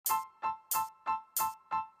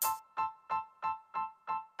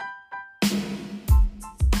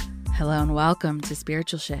Hello and welcome to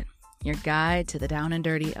Spiritual Shit, your guide to the down and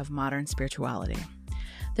dirty of modern spirituality.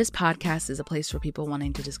 This podcast is a place for people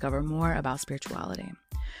wanting to discover more about spirituality,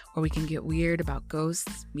 where we can get weird about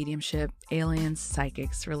ghosts, mediumship, aliens,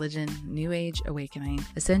 psychics, religion, new age, awakening,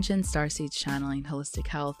 ascension, starseeds, channeling, holistic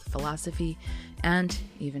health, philosophy, and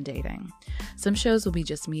even dating. Some shows will be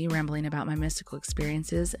just me rambling about my mystical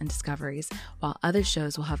experiences and discoveries, while other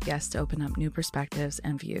shows will have guests to open up new perspectives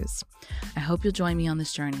and views. I hope you'll join me on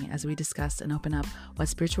this journey as we discuss and open up what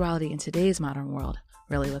spirituality in today's modern world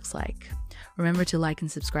really looks like. Remember to like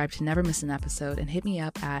and subscribe to never miss an episode, and hit me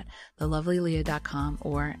up at thelovelyleah.com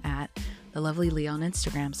or at thelovelyleah on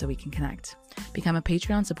Instagram so we can connect. Become a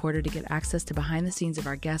Patreon supporter to get access to behind the scenes of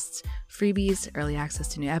our guests, freebies, early access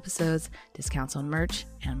to new episodes, discounts on merch,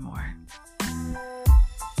 and more.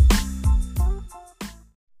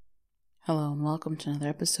 Hello and welcome to another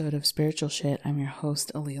episode of Spiritual Shit. I'm your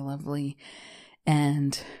host, Aaliyah Lovely,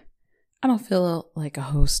 and I don't feel like a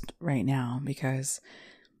host right now because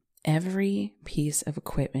every piece of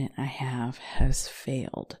equipment I have has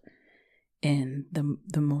failed in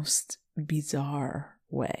the most bizarre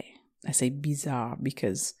way. I say bizarre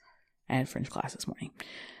because I had French class this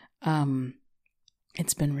morning.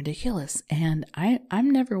 It's been ridiculous, and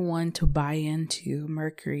I'm never one to buy into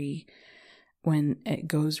Mercury when it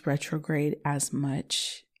goes retrograde as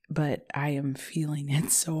much, but I am feeling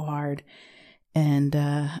it so hard. And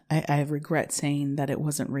I regret saying that it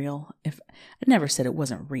wasn't real. I never said it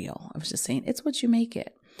wasn't real. I was just saying it's what you make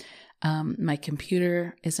it. My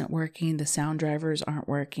computer isn't working. The sound drivers aren't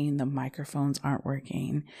working. The microphones aren't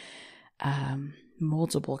working.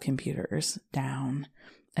 Multiple computers down.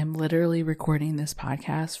 I'm literally recording this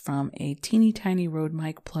podcast from a teeny tiny Rode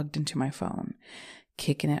mic plugged into my phone,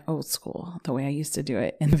 kicking it old school, the way I used to do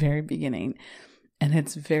it in the very beginning. And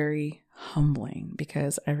it's very humbling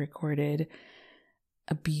because I recorded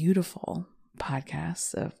a beautiful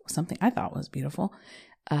podcast of something I thought was beautiful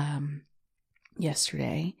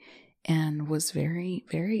yesterday, and was very,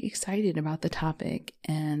 very excited about the topic.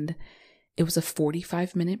 And it was a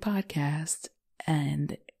 45-minute podcast,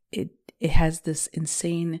 and it has this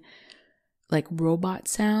insane like robot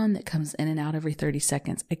sound that comes in and out every 30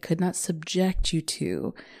 seconds. I could not subject you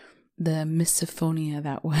to the misophonia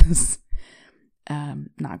that was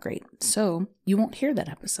not great. So you won't hear that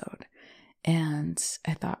episode. And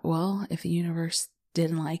I thought, well, if the universe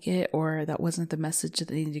didn't like it, or that wasn't the message that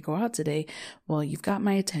needed to go out today, well, you've got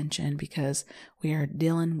my attention because we are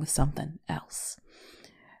dealing with something else.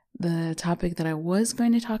 The topic that I was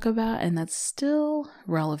going to talk about, and that's still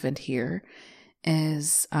relevant here,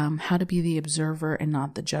 is how to be the observer and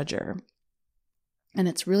not the judger. And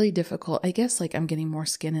it's really difficult. I guess like I'm getting more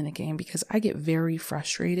skin in the game because I get very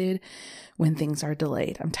frustrated when things are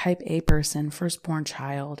delayed. I'm type A person, firstborn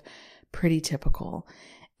child, pretty typical.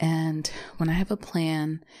 And when I have a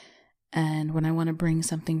plan and when I want to bring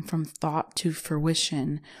something from thought to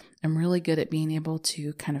fruition, I'm really good at being able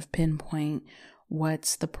to kind of pinpoint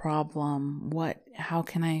what's the problem, how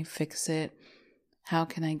can I fix it? How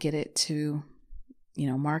can I get it to,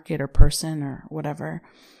 market or person or whatever,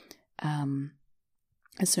 as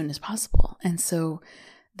soon as possible. And so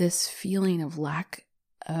this feeling of lack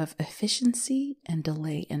of efficiency and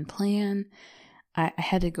delay in plan, I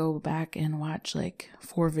had to go back and watch like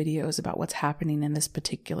 4 videos about what's happening in this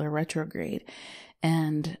particular retrograde.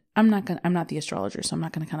 And I'm not the astrologer, so I'm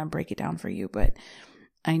not going to kind of break it down for you, but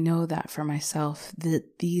I know that for myself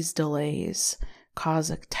that these delays cause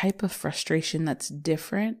a type of frustration that's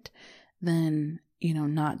different than,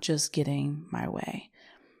 not just getting my way.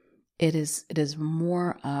 It is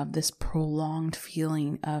more of this prolonged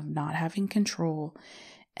feeling of not having control,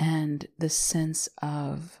 and this sense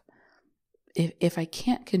of if I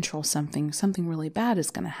can't control something really bad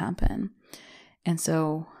is going to happen. And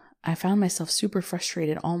so I found myself super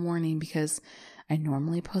frustrated all morning because I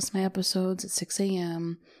normally post my episodes at 6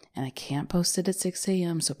 a.m. and I can't post it at 6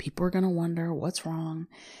 a.m. So people are going to wonder what's wrong.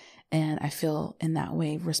 And I feel in that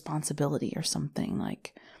way responsibility or something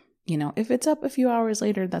like, if it's up a few hours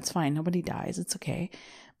later, that's fine. Nobody dies. It's okay.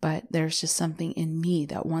 But there's just something in me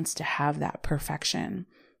that wants to have that perfection,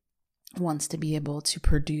 wants to be able to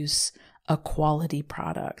produce a quality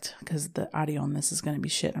product, because the audio on this is going to be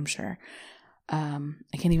shit, I'm sure. I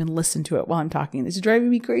can't even listen to it while I'm talking. It's driving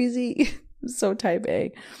me crazy. So type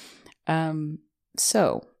A.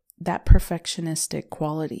 So that perfectionistic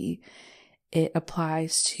quality, it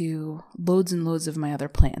applies to loads and loads of my other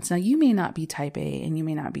plants. Now, you may not be type A and you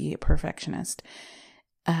may not be a perfectionist,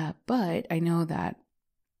 but I know that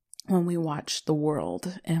when we watch the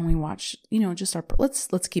world and we watch, just our,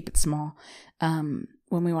 let's keep it small.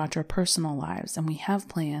 When we watch our personal lives and we have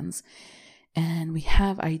plans and we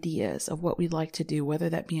have ideas of what we'd like to do, whether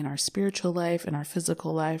that be in our spiritual life, in our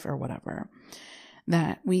physical life, or whatever,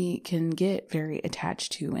 that we can get very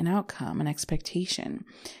attached to an outcome, an expectation.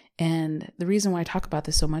 And the reason why I talk about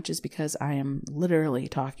this so much is because I am literally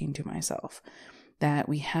talking to myself, that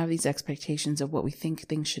we have these expectations of what we think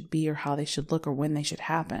things should be or how they should look or when they should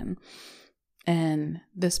happen. And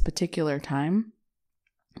this particular time,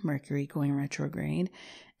 Mercury going retrograde,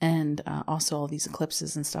 and also all these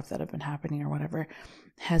eclipses and stuff that have been happening or whatever,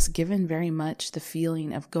 has given very much the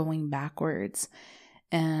feeling of going backwards.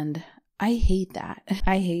 And I hate that.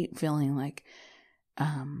 I hate feeling like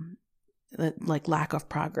lack of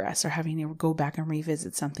progress or having to go back and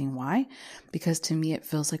revisit something. Why? Because to me, it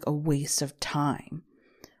feels like a waste of time.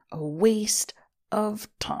 A waste of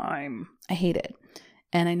time. I hate it.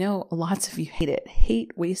 And I know lots of you hate it.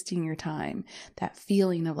 Hate wasting your time. That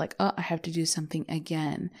feeling of like, oh, I have to do something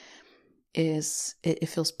again it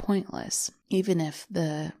feels pointless. Even if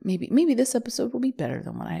maybe this episode will be better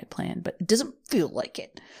than what I had planned, but it doesn't feel like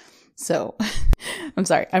it. So I'm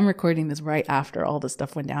sorry, I'm recording this right after all this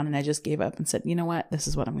stuff went down and I just gave up and said, you know what, this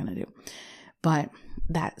is what I'm going to do. But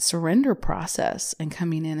that surrender process and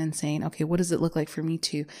coming in and saying, okay, what does it look like for me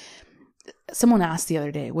to, someone asked the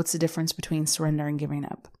other day, what's the difference between surrender and giving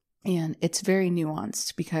up? And it's very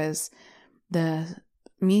nuanced, because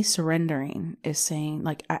me surrendering is saying,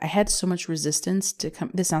 like, I had so much resistance to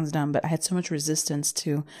come, this sounds dumb, but I had so much resistance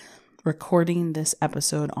to recording this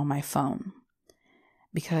episode on my phone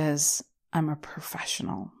because I'm a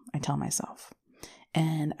professional, I tell myself.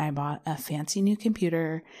 And I bought a fancy new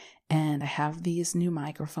computer and I have these new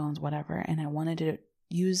microphones, whatever, and I wanted to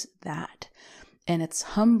use that. And it's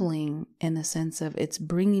humbling in the sense of it's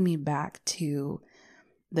bringing me back to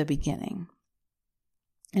the beginning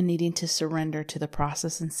and needing to surrender to the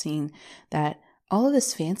process and seeing that all of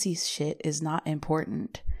this fancy shit is not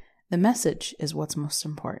important. The message is what's most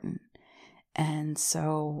important. And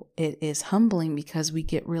so it is humbling because we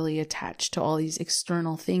get really attached to all these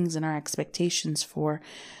external things and our expectations for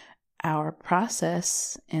our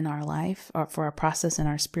process in our life, or for our process in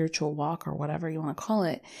our spiritual walk, or whatever you want to call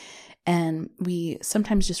it. And we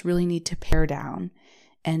sometimes just really need to pare down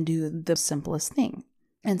and do the simplest thing.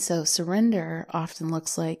 And so surrender often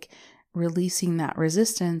looks like releasing that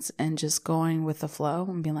resistance and just going with the flow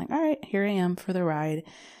and being like, all right, here I am for the ride.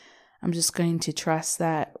 I'm just going to trust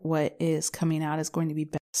that what is coming out is going to be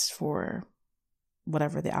best for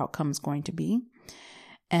whatever the outcome is going to be.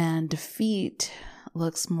 And defeat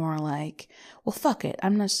looks more like, well, fuck it.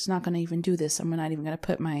 I'm just not going to even do this. I'm not even going to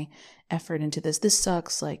put my effort into this. This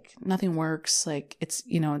sucks. Like, nothing works. Like, it's,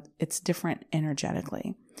 it's different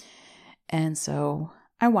energetically. And so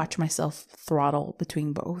I watch myself throttle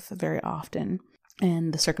between both very often.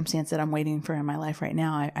 And the circumstance that I'm waiting for in my life right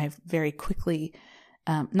now, I've very quickly,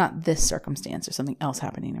 not this circumstance or something else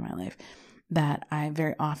happening in my life, that I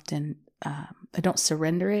very often, I don't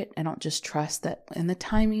surrender it. I don't just trust that and the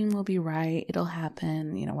timing will be right. It'll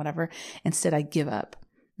happen, whatever. Instead, I give up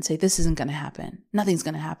and say, this isn't going to happen. Nothing's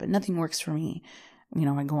going to happen. Nothing works for me.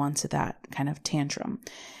 I go on to that kind of tantrum.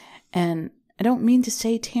 And I don't mean to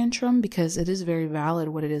say tantrum because it is very valid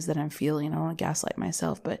what it is that I'm feeling. I don't want to gaslight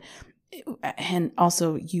myself, and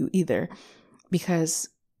also you either, because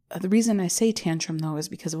the reason I say tantrum though is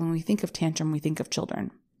because when we think of tantrum, we think of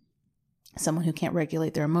children, someone who can't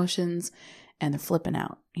regulate their emotions and they're flipping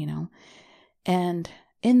out, and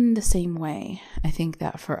in the same way, I think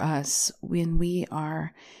that for us, when we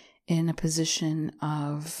are in a position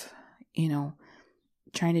of,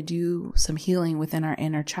 trying to do some healing within our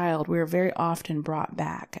inner child, we're very often brought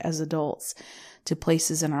back as adults to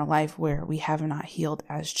places in our life where we have not healed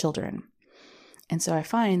as children. And so I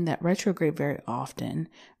find that retrograde very often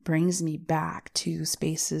brings me back to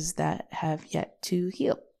spaces that have yet to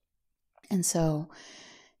heal. And so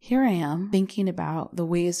here I am thinking about the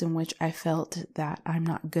ways in which I felt that I'm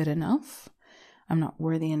not good enough, I'm not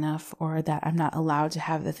worthy enough, or that I'm not allowed to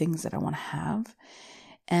have the things that I want to have.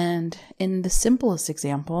 And in the simplest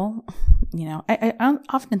example, I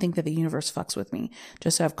often think that the universe fucks with me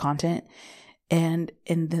just to have content. And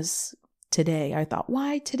in this today, I thought,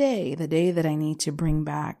 why today? The day that I need to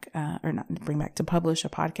to publish a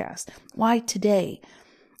podcast. Why today?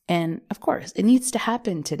 And of course, it needs to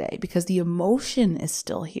happen today because the emotion is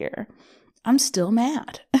still here. I'm still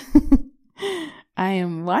mad. I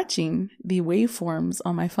am watching the waveforms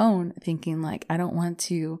on my phone thinking like, I don't want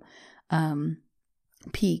to,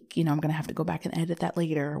 peak, I'm going to have to go back and edit that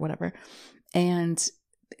later or whatever. And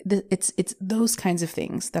it's those kinds of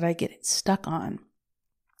things that I get stuck on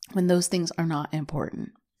when those things are not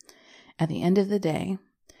important. At the end of the day,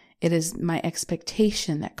 it is my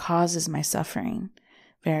expectation that causes my suffering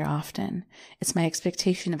very often. It's my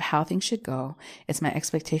expectation of how things should go. It's my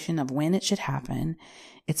expectation of when it should happen.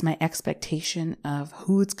 It's my expectation of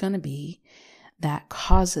who it's going to be that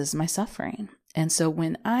causes my suffering. And so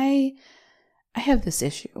when I have this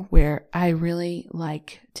issue where I really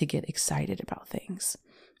like to get excited about things.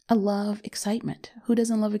 I love excitement. Who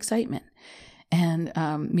doesn't love excitement? And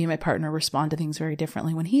me and my partner respond to things very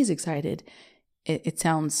differently. When he's excited, it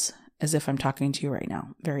sounds as if I'm talking to you right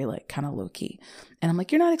now, very like kind of low key. And I'm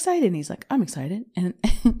like, you're not excited. And he's like, I'm excited. And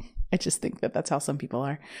I just think that that's how some people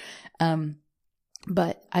are.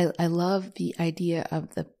 But I love the idea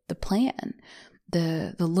of the plan,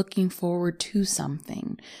 the looking forward to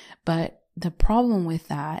something. But the problem with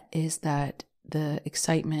that is that the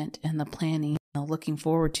excitement and the planning, the looking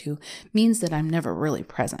forward to, means that I'm never really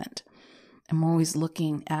present. I'm always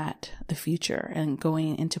looking at the future and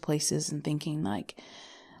going into places and thinking like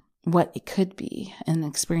what it could be, an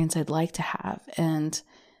experience I'd like to have. And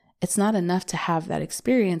it's not enough to have that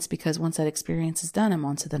experience, because once that experience is done, I'm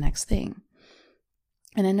on to the next thing.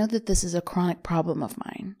 And I know that this is a chronic problem of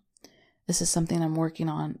mine. This is something I'm working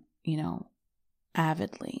on,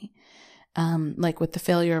 avidly. Like with the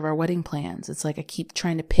failure of our wedding plans, it's like I keep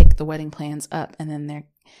trying to pick the wedding plans up, and then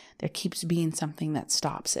there keeps being something that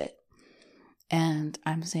stops it. And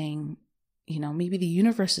I'm saying, maybe the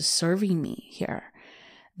universe is serving me here,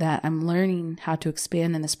 that I'm learning how to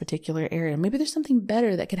expand in this particular area. Maybe there's something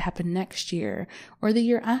better that could happen next year or the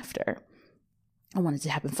year after. I want it to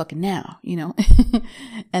happen fucking now,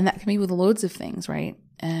 and that can be with loads of things, right?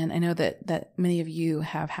 And I know that many of you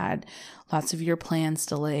have had lots of your plans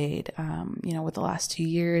delayed, with the last 2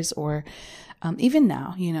 years, or even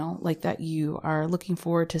now, like that you are looking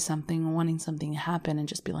forward to something, wanting something to happen, and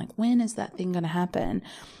just be like, when is that thing going to happen?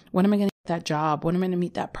 When am I going to get that job? When am I going to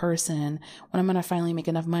meet that person? When am I going to finally make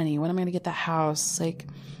enough money? When am I going to get that house? Like,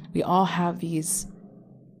 we all have these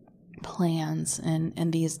plans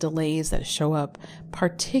and these delays that show up,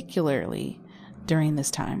 particularly during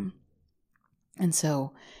this time. And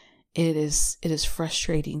so it is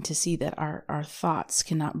frustrating to see that our thoughts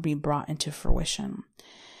cannot be brought into fruition.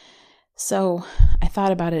 So I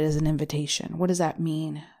thought about it as an invitation. What does that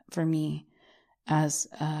mean for me as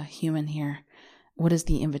a human here? What is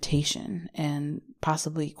the invitation? And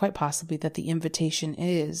quite possibly that the invitation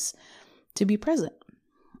is to be present.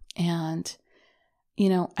 And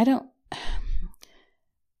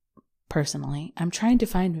personally, I'm trying to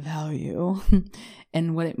find value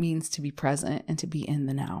in what it means to be present and to be in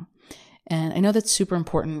the now. And I know that's super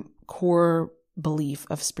important core belief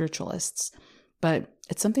of spiritualists, but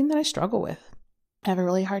it's something that I struggle with. I have a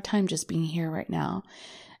really hard time just being here right now.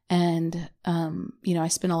 And, I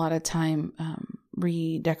spent a lot of time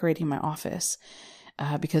redecorating my office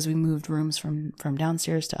because we moved rooms from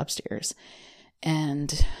downstairs to upstairs.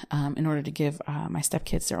 And in order to give my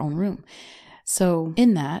stepkids their own room. So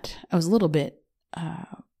in that, I was a little bit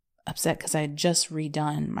upset because I had just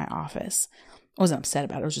redone my office. I wasn't upset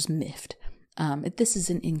about it. I was just miffed. This is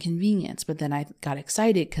an inconvenience. But then I got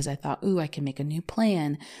excited because I thought, I can make a new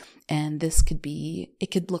plan. And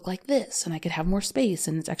it could look like this. And I could have more space.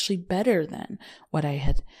 And it's actually better than what I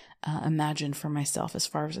had imagined for myself as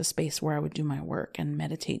far as a space where I would do my work and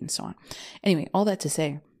meditate and so on. Anyway, all that to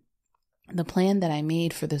say, the plan that I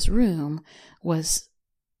made for this room was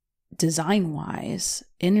design-wise,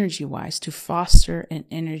 energy-wise, to foster an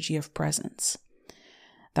energy of presence.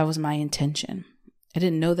 That was my intention. I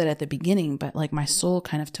didn't know that at the beginning, but like my soul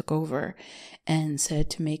kind of took over and said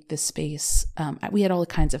to make this space. We had all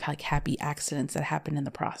kinds of like happy accidents that happened in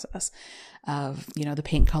the process of, the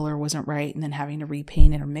paint color wasn't right, and then having to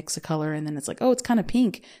repaint it or mix a color. And then it's like, it's kind of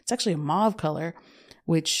pink. It's actually a mauve color,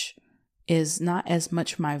 which is not as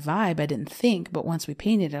much my vibe, I didn't think, but once we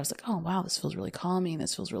painted it, I was like, oh wow, this feels really calming.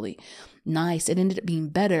 This feels really nice. It ended up being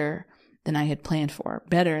better than I had planned for,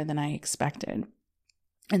 better than I expected.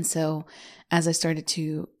 And so as I started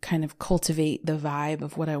to kind of cultivate the vibe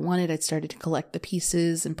of what I wanted, I started to collect the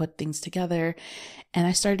pieces and put things together. And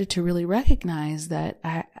I started to really recognize that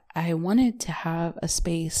I wanted to have a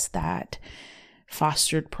space that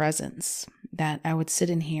fostered presence, that I would sit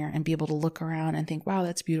in here and be able to look around and think, wow,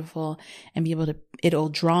 that's beautiful. And be able to, it'll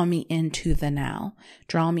draw me into the now,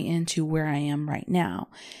 draw me into where I am right now.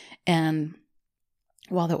 And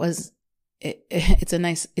while that was, it's a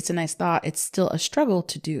nice thought, it's still a struggle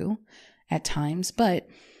to do at times. But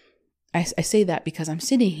I say that because I'm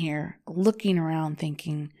sitting here looking around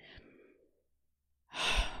thinking,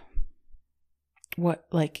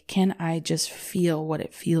 can I just feel what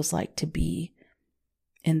it feels like to be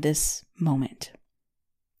in this moment?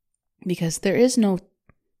 Because there is no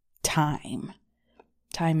time.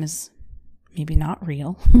 Time is maybe not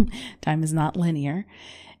real. Time is not linear.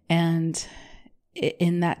 And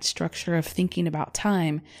in that structure of thinking about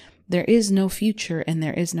time, there is no future and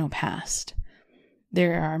there is no past.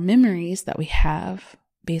 There are memories that we have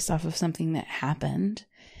based off of something that happened,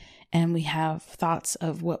 and we have thoughts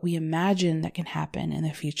of what we imagine that can happen in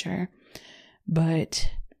the future.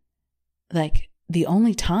 But like, the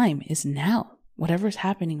only time is now. Whatever's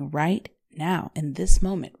happening right now, in this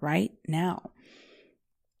moment, right now.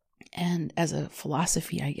 And as a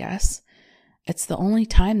philosophy, I guess, it's the only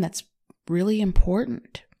time that's really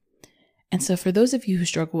important. And so for those of you who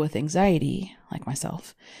struggle with anxiety, like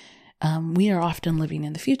myself, we are often living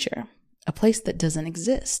in the future, a place that doesn't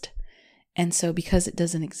exist. And so because it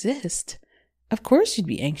doesn't exist, of course you'd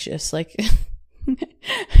be anxious. Like,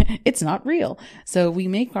 it's not real. So we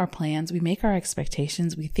make our plans, we make our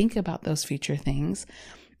expectations, we think about those future things,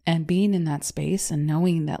 and being in that space and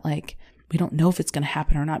knowing that, like, we don't know if it's going to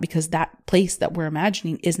happen or not, because that place that we're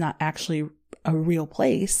imagining is not actually a real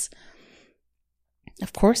place.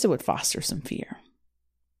 Of course it would foster some fear.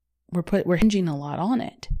 We're hinging a lot on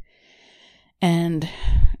it. And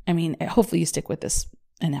I mean, hopefully you stick with this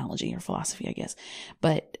analogy or philosophy, I guess.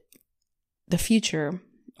 But the future,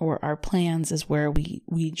 or our plans, is where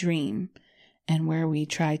we dream and where we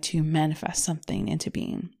try to manifest something into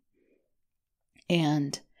being.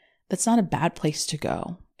 And that's not a bad place to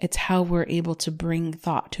go. It's how we're able to bring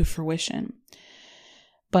thought to fruition.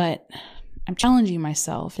 But I'm challenging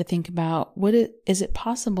myself to think about, is it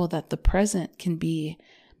possible that the present can be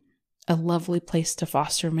a lovely place to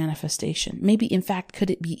foster manifestation? Maybe, in fact, could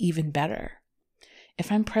it be even better?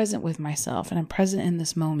 If I'm present with myself and I'm present in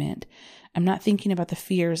this moment, I'm not thinking about the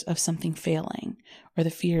fears of something failing or the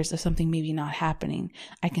fears of something maybe not happening.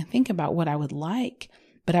 I can think about what I would like,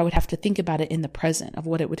 but I would have to think about it in the present of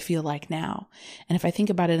what it would feel like now. And if I think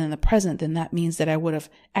about it in the present, then that means that I would have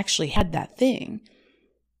actually had that thing,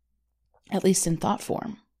 at least in thought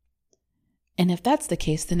form. And if that's the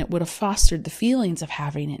case, then it would have fostered the feelings of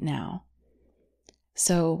having it now.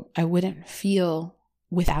 So I wouldn't feel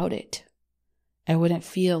without it. I wouldn't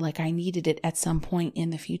feel like I needed it at some point in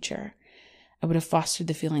the future. I would have fostered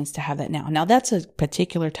the feelings to have that now. Now, that's a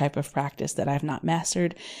particular type of practice that I've not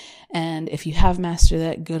mastered. And if you have mastered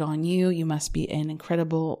that, good on you. You must be an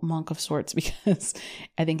incredible monk of sorts, because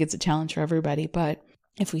I think it's a challenge for everybody. But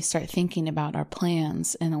if we start thinking about our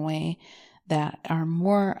plans in a way that are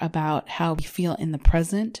more about how we feel in the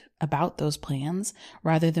present about those plans,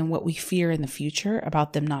 rather than what we fear in the future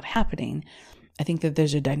about them not happening, I think that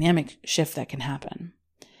there's a dynamic shift that can happen.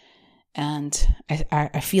 And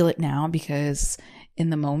I feel it now, because in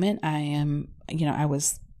the moment I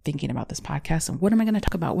was thinking about this podcast and what am I going to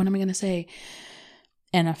talk about? What am I going to say?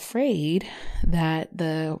 And afraid that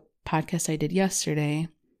the podcast I did yesterday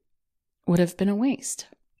would have been a waste,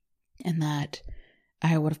 and that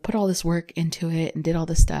I would have put all this work into it and did all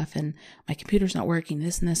this stuff, and my computer's not working,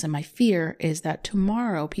 this and this. And my fear is that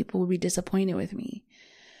tomorrow people will be disappointed with me.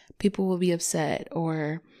 People will be upset,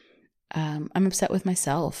 or I'm upset with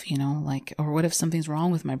myself, or what if something's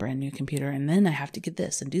wrong with my brand new computer, and then I have to get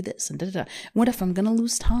this and do this and da-da-da. What if I'm going to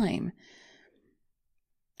lose time?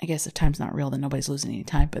 I guess if time's not real, then nobody's losing any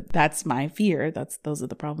time, but that's my fear. Those are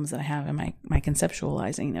the problems that I have in my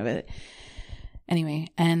conceptualizing of it. Anyway,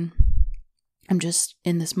 and I'm just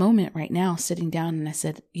in this moment right now sitting down, and I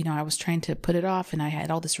said, I was trying to put it off, and I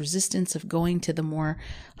had all this resistance of going to the more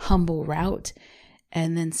humble route,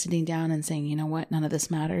 and then sitting down and saying, you know what, none of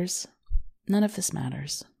this matters. None of this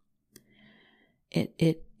matters.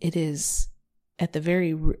 It is at the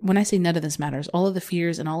very, when I say none of this matters, all of the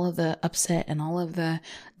fears and all of the upset and all of the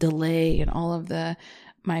delay and all of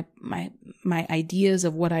my ideas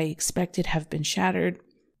of what I expected have been shattered.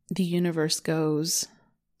 The universe goes,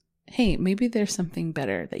 hey, maybe there's something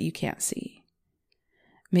better that you can't see.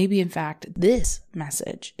 Maybe, in fact, this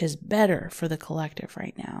message is better for the collective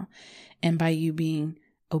right now. And by you being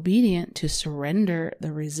obedient to surrender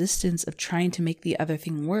the resistance of trying to make the other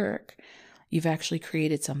thing work, you've actually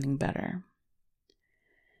created something better.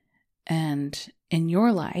 And in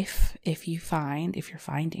your life, if you're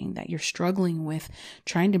finding that you're struggling with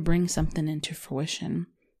trying to bring something into fruition,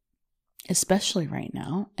 especially right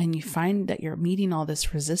now, and you find that you're meeting all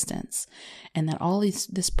this resistance, and that all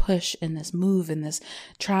this push and this move and this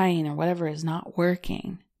trying or whatever is not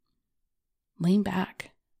working, lean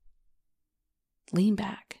back. Lean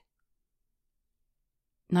back.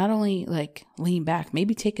 Not only lean back,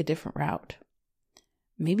 maybe take a different route.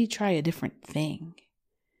 Maybe try a different thing.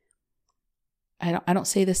 I don't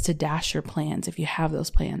say this to dash your plans if you have those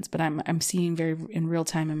plans, but I'm seeing very in real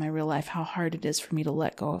time in my real life how hard it is for me to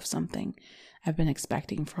let go of something I've been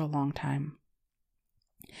expecting for a long time.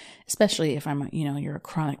 especially if you're a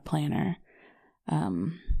chronic planner,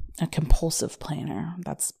 a compulsive planner.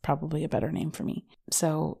 That's probably a better name for me.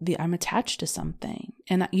 So I'm attached to something.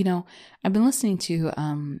 And, I've been listening to,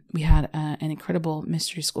 we had an incredible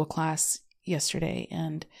mystery school class yesterday,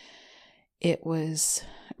 and it was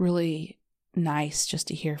really nice just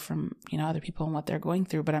to hear from, other people and what they're going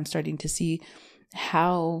through. But I'm starting to see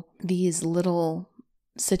how these little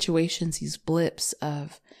situations, these blips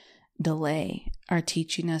of delay are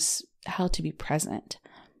teaching us how to be present.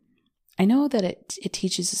 I know that it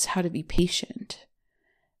teaches us how to be patient,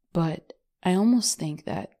 but I almost think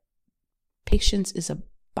that patience is a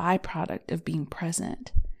byproduct of being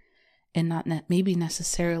present and not maybe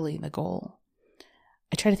necessarily the goal.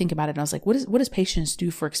 I try to think about it and I was like, what does patience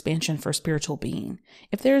do for expansion for a spiritual being?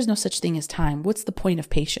 If there is no such thing as time, what's the point of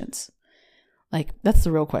patience? Like, that's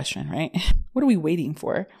the real question, right? What are we waiting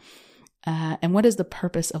for? And what is the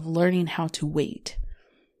purpose of learning how to wait?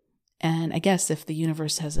 And I guess if the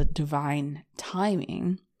universe has a divine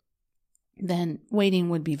timing, then waiting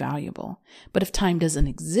would be valuable. But if time doesn't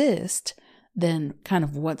exist, then kind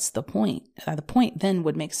of what's the point? The point then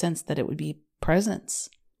would make sense that it would be presence.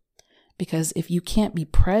 Because if you can't be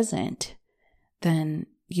present, then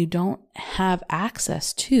you don't have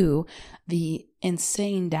access to the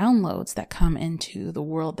insane downloads that come into the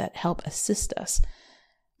world that help assist us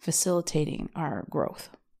facilitating our growth.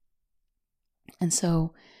 And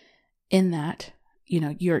so in that,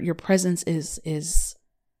 your presence is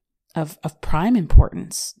of prime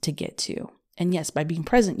importance to get to. And yes, by being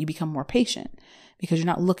present, you become more patient because you're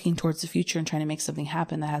not looking towards the future and trying to make something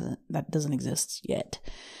happen that doesn't exist yet.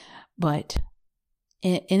 But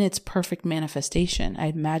in its perfect manifestation, I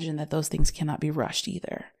imagine that those things cannot be rushed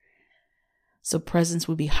either. So presence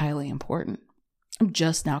would be highly important. I'm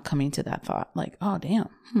just now coming to that thought, like, oh, damn,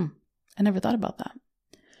 I never thought about that.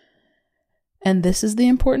 And this is the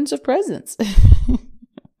importance of presence.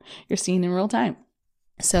 You're seeing in real time.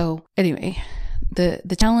 So anyway,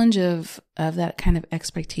 the challenge of that kind of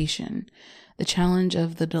expectation, the challenge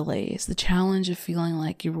of the delays, the challenge of feeling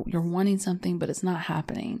like you're wanting something, but it's not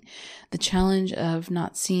happening, the challenge of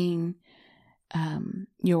not seeing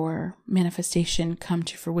your manifestation come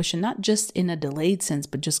to fruition, not just in a delayed sense,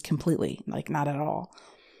 but just completely, like not at all.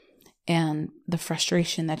 And the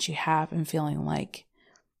frustration that you have in feeling like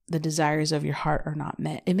the desires of your heart are not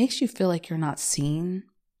met. It makes you feel like you're not seen.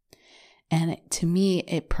 And to me,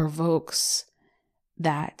 it provokes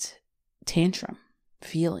that tantrum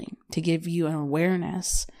feeling to give you an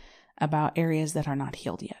awareness about areas that are not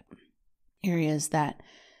healed yet, areas that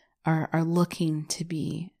are looking to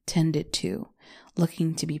be tended to,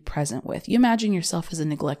 looking to be present with. You imagine yourself as a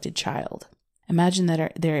neglected child. Imagine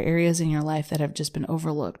that there are areas in your life that have just been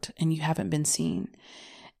overlooked and you haven't been seen.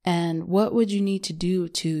 And what would you need to do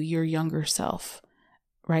to your younger self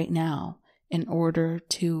right now in order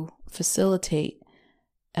to facilitate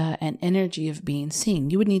an energy of being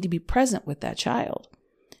seen? You would need to be present with that child.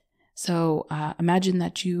 So imagine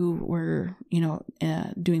that you were,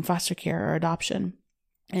 doing foster care or adoption,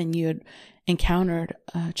 and you had encountered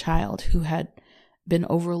a child who had been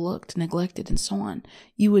overlooked, neglected, and so on.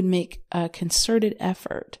 You would make a concerted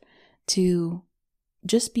effort to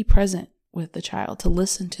just be present with the child, to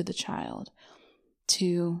listen to the child,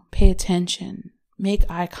 to pay attention, make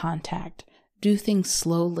eye contact, do things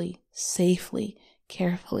slowly, safely,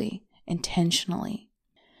 carefully, intentionally.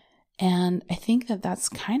 And I think that that's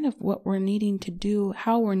kind of what we're needing to do,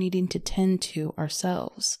 how we're needing to tend to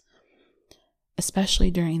ourselves,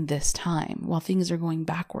 especially during this time while things are going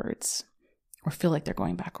backwards or feel like they're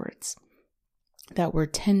going backwards, that we're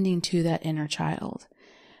tending to that inner child,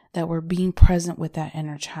 that we're being present with that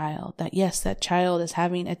inner child, that yes, that child is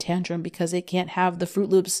having a tantrum because they can't have the Fruit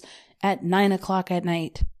Loops at 9:00 at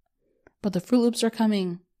night, but the Fruit Loops are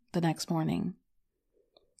coming the next morning.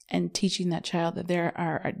 And teaching that child that there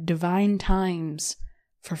are divine times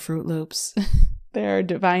for Fruit Loops. There are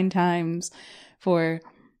divine times for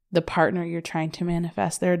the partner you're trying to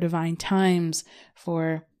manifest. There are divine times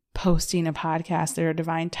for posting a podcast. There are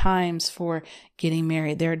divine times for getting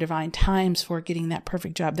married. There are divine times for getting that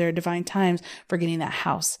perfect job. There are divine times for getting that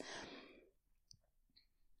house.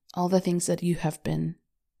 All the things that you have been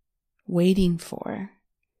waiting for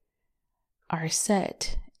are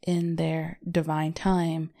set in their divine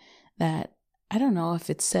time, that I don't know if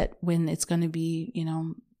it's set when it's going to be,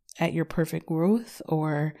 at your perfect growth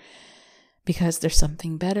or because there's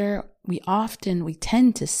something better. We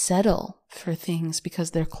tend to settle for things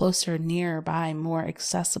because they're closer, nearby, more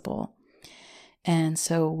accessible. And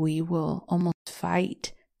so we will almost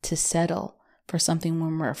fight to settle for something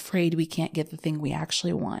when we're afraid we can't get the thing we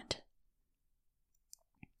actually want.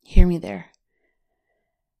 Hear me there.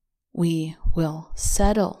 we will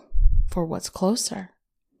settle for what's closer.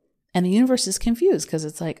 And the universe is confused because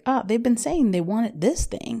it's like, oh, they've been saying they wanted this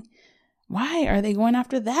thing. Why are they going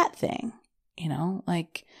after that thing? You know,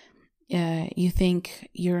 like you think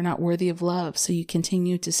you're not worthy of love, so you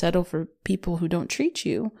continue to settle for people who don't treat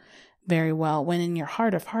you very well, when in your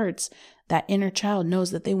heart of hearts, that inner child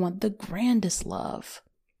knows that they want the grandest love.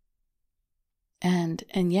 And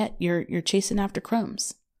yet you're chasing after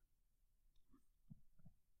crumbs.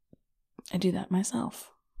 I do that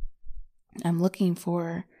myself. I'm looking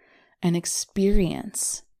for an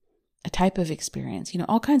experience, a type of experience,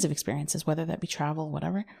 all kinds of experiences, whether that be travel,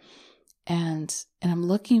 whatever. And I'm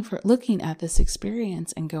looking at this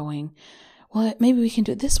experience and going, well, maybe we can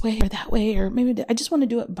do it this way or that way, or maybe I just want to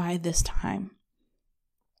do it by this time.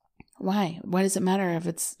 Why? Why does it matter if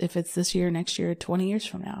it's this year, next year, 20 years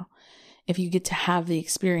from now, if you get to have the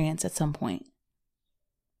experience at some point?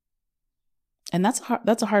 And that's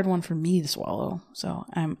a hard one for me to swallow. So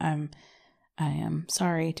I am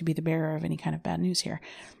sorry to be the bearer of any kind of bad news here.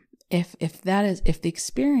 If the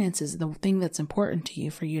experience is the thing that's important to you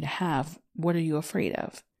for you to have, what are you afraid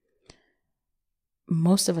of?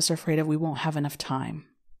 Most of us are afraid of we won't have enough time.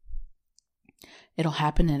 It'll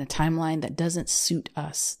happen in a timeline that doesn't suit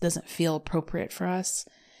us, doesn't feel appropriate for us,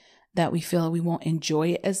 that we feel we won't enjoy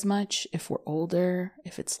it as much if we're older,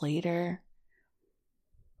 if it's later.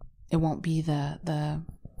 It won't be the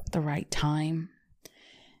right time.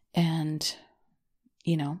 And,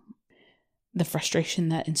 the frustration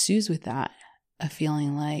that ensues with that, of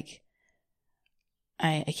feeling like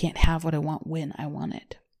I can't have what I want when I want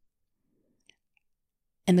it.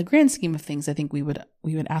 In the grand scheme of things, I think we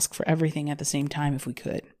would ask for everything at the same time if we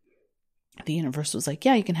could. The universe was like,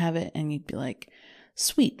 yeah, you can have it. And you'd be like,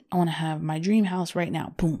 sweet, I want to have my dream house right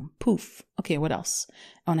now. Boom, poof. Okay, what else?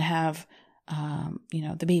 I want to have,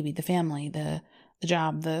 the baby, the family, the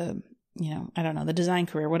job, the design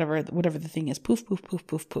career, whatever the thing is. Poof, poof, poof,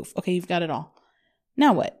 poof, poof. Okay, you've got it all.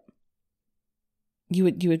 Now what? You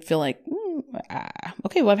would feel like,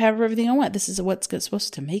 okay, well, I have everything I want. This is what's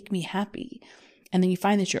supposed to make me happy. And then you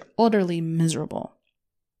find that you're utterly miserable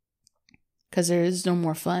because there is no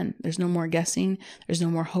more fun. There's no more guessing. There's no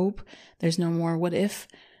more hope. There's no more what if.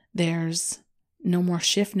 There's no more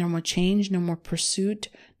shift, no more change, no more pursuit,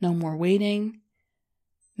 no more waiting,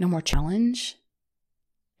 no more challenge.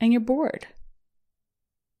 And you're bored.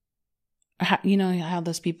 How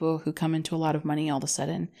those people who come into a lot of money all of a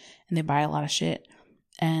sudden and they buy a lot of shit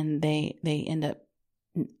and they end up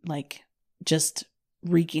like just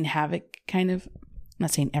wreaking havoc, kind of. I'm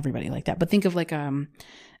not saying everybody like that, but think of like a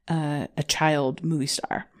child movie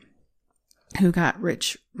star who got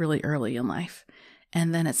rich really early in life.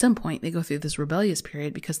 And then at some point they go through this rebellious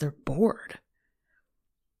period because they're bored.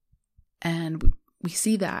 And we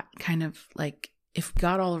see that kind of like, if we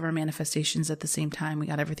got all of our manifestations at the same time, we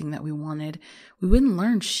got everything that we wanted, we wouldn't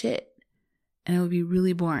learn shit. And it would be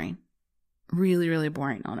really boring. Really, really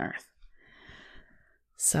boring on Earth.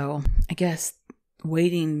 So I guess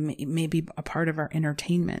waiting may be a part of our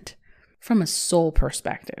entertainment from a soul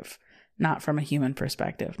perspective, not from a human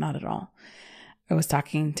perspective, not at all. I was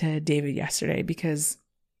talking to David yesterday because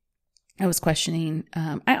I was questioning,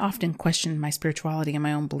 I often question my spirituality and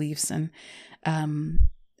my own beliefs. And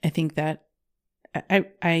I think that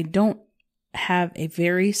I don't have a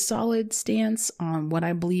very solid stance on what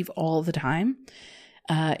I believe all the time.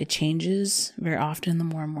 It changes very often the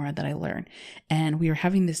more and more that I learn. And we were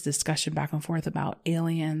having this discussion back and forth about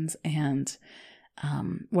aliens and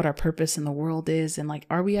what our purpose in the world is. And like,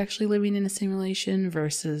 are we actually living in a simulation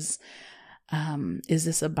versus is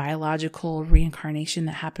this a biological reincarnation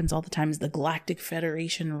that happens all the time? Is the Galactic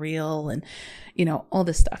Federation real? And, all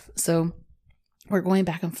this stuff. So we're going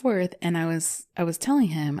back and forth. And I was telling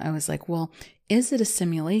him, I was like, well, is it a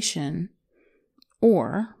simulation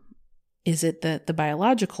or is it the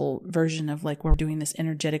biological version of like we're doing this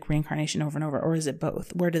energetic reincarnation over and over, or is it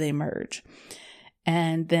both? Where do they merge?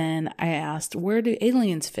 And then I asked, where do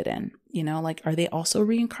aliens fit in? Like, are they also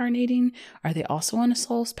reincarnating? Are they also on a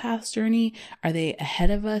soul's path journey? Are they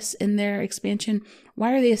ahead of us in their expansion?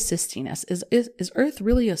 Why are they assisting us? Is Earth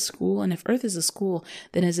really a school? And if Earth is a school,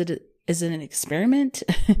 then is it an experiment?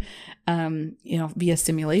 Via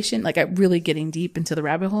simulation? Like, I'm really getting deep into the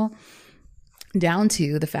rabbit hole. Down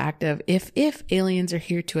to the fact of if aliens are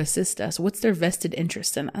here to assist us, what's their vested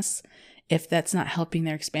interest in us if that's not helping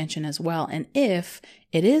their expansion as well? And if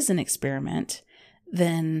it is an experiment,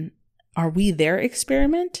 then are we their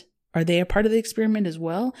experiment? Are they a part of the experiment as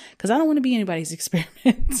well? Because I don't want to be anybody's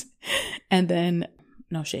experiment. And then,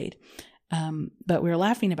 no shade. But we were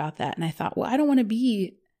laughing about that. And I thought, well, I don't want to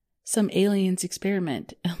be some aliens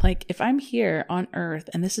experiment. Like if I'm here on Earth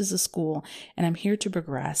and this is a school and I'm here to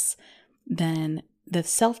progress, then the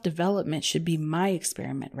self-development should be my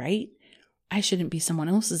experiment, right? I shouldn't be someone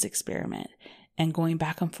else's experiment and going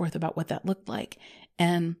back and forth about what that looked like.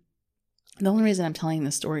 And the only reason I'm telling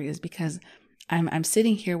this story is because I'm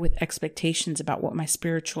sitting here with expectations about what my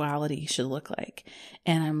spirituality should look like.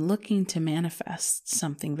 And I'm looking to manifest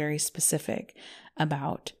something very specific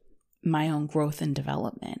about my own growth and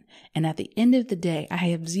development. And at the end of the day, I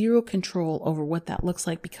have zero control over what that looks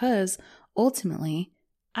like because ultimately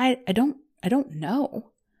I don't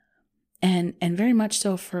know. And very much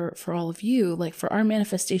so for all of you, like for our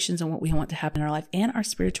manifestations and what we want to happen in our life and our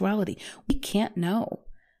spirituality, we can't know.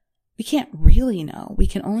 We can't really know. We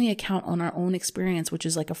can only account on our own experience, which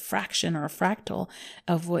is like a fraction or a fractal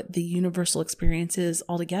of what the universal experience is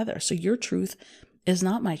altogether. So your truth is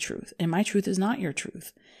not my truth, and my truth is not your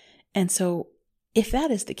truth. And so if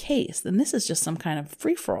that is the case, then this is just some kind of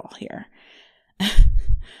free-for-all here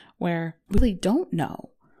where we really don't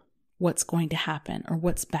know what's going to happen or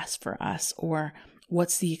what's best for us or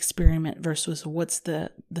what's the experiment versus what's the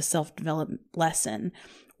self-development lesson,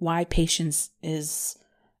 why patience is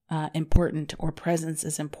important or presence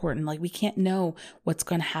is important. Like we can't know what's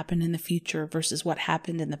going to happen in the future versus what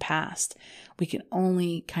happened in the past. We can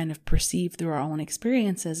only kind of perceive through our own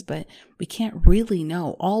experiences, but we can't really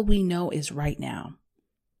know. All we know is right now.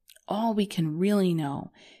 All we can really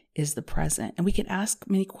know is the present. And we can ask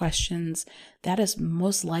many questions. That is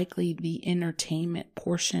most likely the entertainment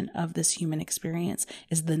portion of this human experience,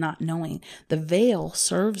 is the not knowing. The veil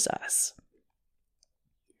serves us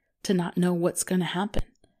to not know what's going to happen.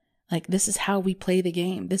 Like this is how we play the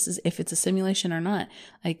game. This is if it's a simulation or not.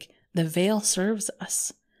 Like the veil serves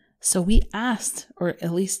us. So we asked, or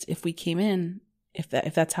at least if we came in, if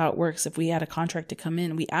that's how it works, if we had a contract to come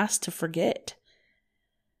in, we asked to forget.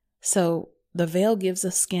 So the veil gives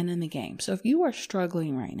us skin in the game. So if you are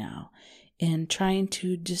struggling right now in trying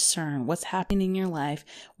to discern what's happening in your life,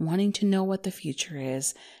 wanting to know what the future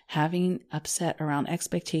is, having upset around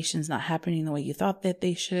expectations not happening the way you thought that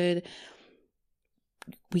they should,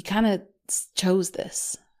 we kind of chose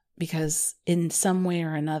this because in some way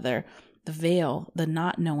or another, the veil, the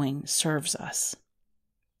not knowing, serves us.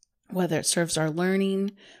 Whether it serves our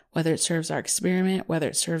learning, whether it serves our experiment, whether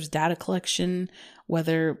it serves data collection,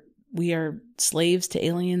 whether we are slaves to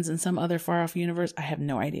aliens in some other far off universe, I have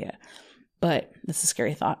no idea. But that's a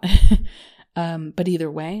scary thought. But either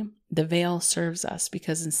way, the veil serves us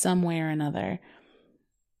because in some way or another,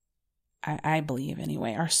 I believe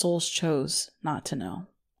anyway, our souls chose not to know.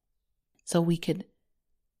 So we could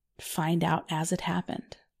find out as it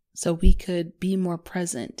happened. So we could be more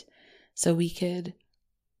present. So we could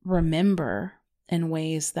remember in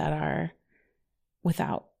ways that are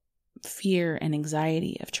without fear and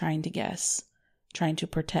anxiety of trying to guess, trying to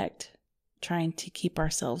protect, trying to keep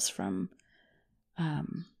ourselves from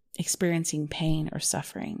experiencing pain or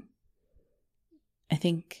suffering. I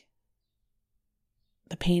think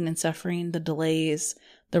the pain and suffering, the delays,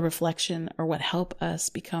 the reflection are what help us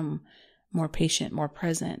become more patient, more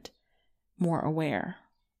present, more aware.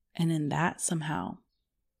 And in that, somehow,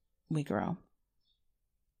 we grow.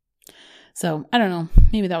 So, I don't know.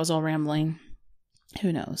 Maybe that was all rambling.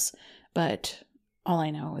 Who knows? But all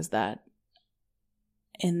I know is that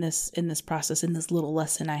in this process, in this little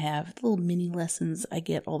lesson I have, little mini lessons I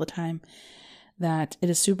get all the time, that it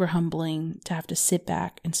is super humbling to have to sit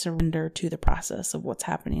back and surrender to the process of what's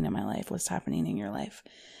happening in my life, what's happening in your life,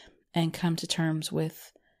 and come to terms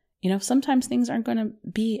with, sometimes things aren't going to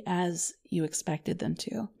be as you expected them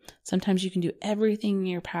to. Sometimes you can do everything in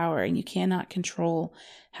your power and you cannot control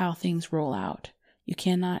how things roll out. You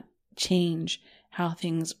cannot change how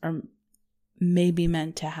things are maybe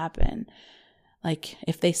meant to happen. Like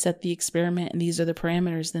if they set the experiment and these are the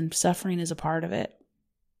parameters, then suffering is a part of it.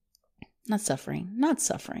 Not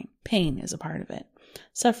suffering. Pain is a part of it.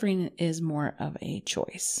 Suffering is more of a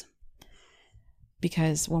choice.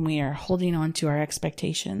 Because when we are holding on to our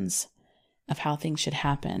expectations of how things should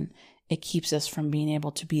happen, it keeps us from being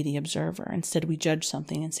able to be the observer. Instead, we judge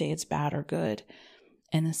something and say it's bad or good.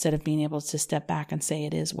 And instead of being able to step back and say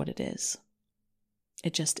it is what it is.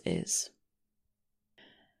 It just is.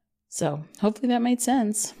 So hopefully that made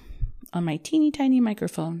sense on my teeny tiny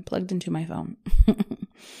microphone plugged into my phone.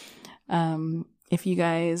 If you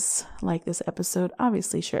guys like this episode,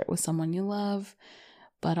 obviously share it with someone you love.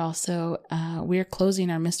 But also, we're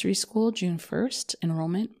closing our mystery school June 1st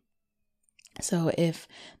enrollment. So if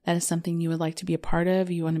that is something you would like to be a part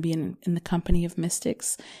of, you want to be in the company of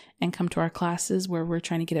mystics and come to our classes where we're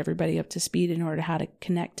trying to get everybody up to speed in order to how to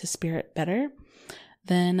connect to spirit better,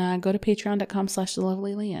 then go to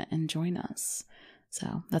patreon.com/thelovelyleah and join us.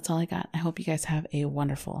 So that's all I got. I hope you guys have a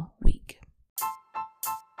wonderful week.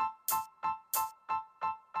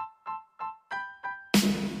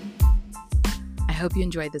 I hope you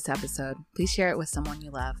enjoyed this episode. Please share it with someone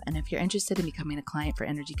you love. And if you're interested in becoming a client for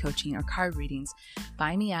energy coaching or card readings,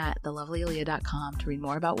 find me at thelovelyleah.com to read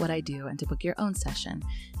more about what I do and to book your own session.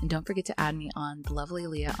 And don't forget to add me on The Lovely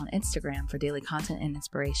Leah on Instagram for daily content and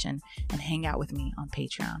inspiration, and hang out with me on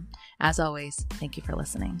Patreon. As always, thank you for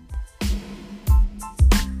listening.